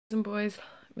And boys,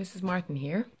 Mrs. Martin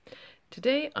here.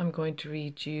 Today I'm going to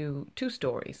read you two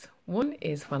stories. One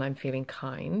is when I'm feeling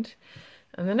kind,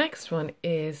 and the next one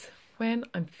is when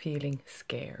I'm feeling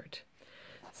scared.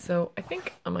 So I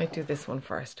think I might do this one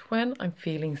first, when I'm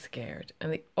feeling scared.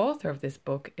 And the author of this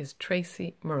book is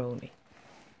Tracy Moroney.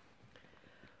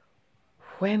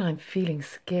 When I'm feeling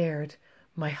scared,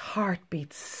 my heart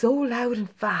beats so loud and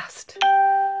fast.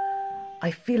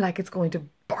 I feel like it's going to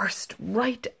burst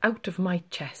right out of my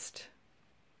chest.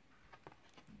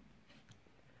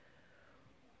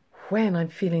 When I'm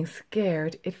feeling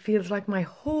scared, it feels like my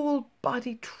whole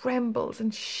body trembles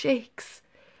and shakes,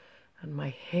 and my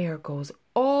hair goes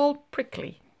all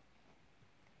prickly.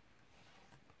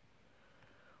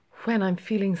 When I'm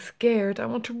feeling scared, I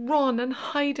want to run and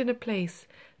hide in a place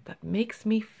that makes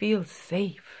me feel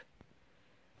safe.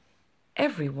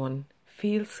 Everyone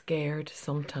feels scared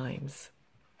sometimes.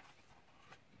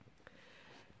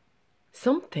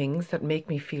 Some things that make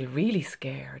me feel really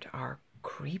scared are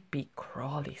creepy,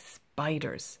 crawly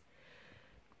spiders,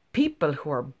 people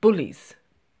who are bullies,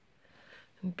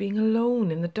 and being alone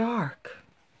in the dark.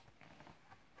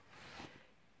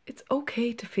 It's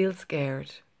okay to feel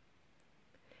scared.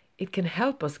 It can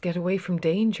help us get away from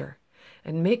danger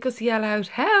and make us yell out,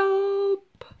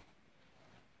 "Help!"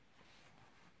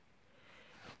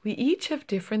 We each have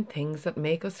different things that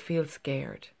make us feel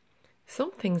scared.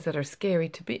 Some things that are scary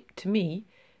to me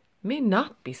may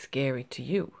not be scary to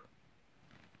you.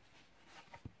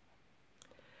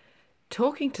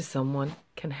 Talking to someone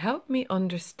can help me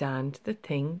understand the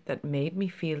thing that made me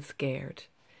feel scared.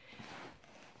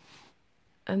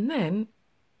 And then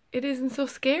it isn't so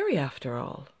scary after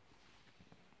all.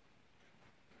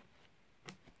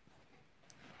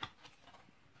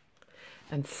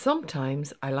 And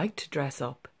sometimes I like to dress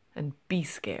up and be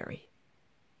scary.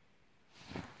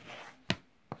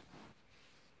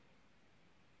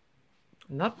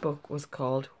 And that book was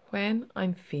called When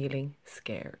I'm Feeling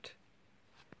Scared.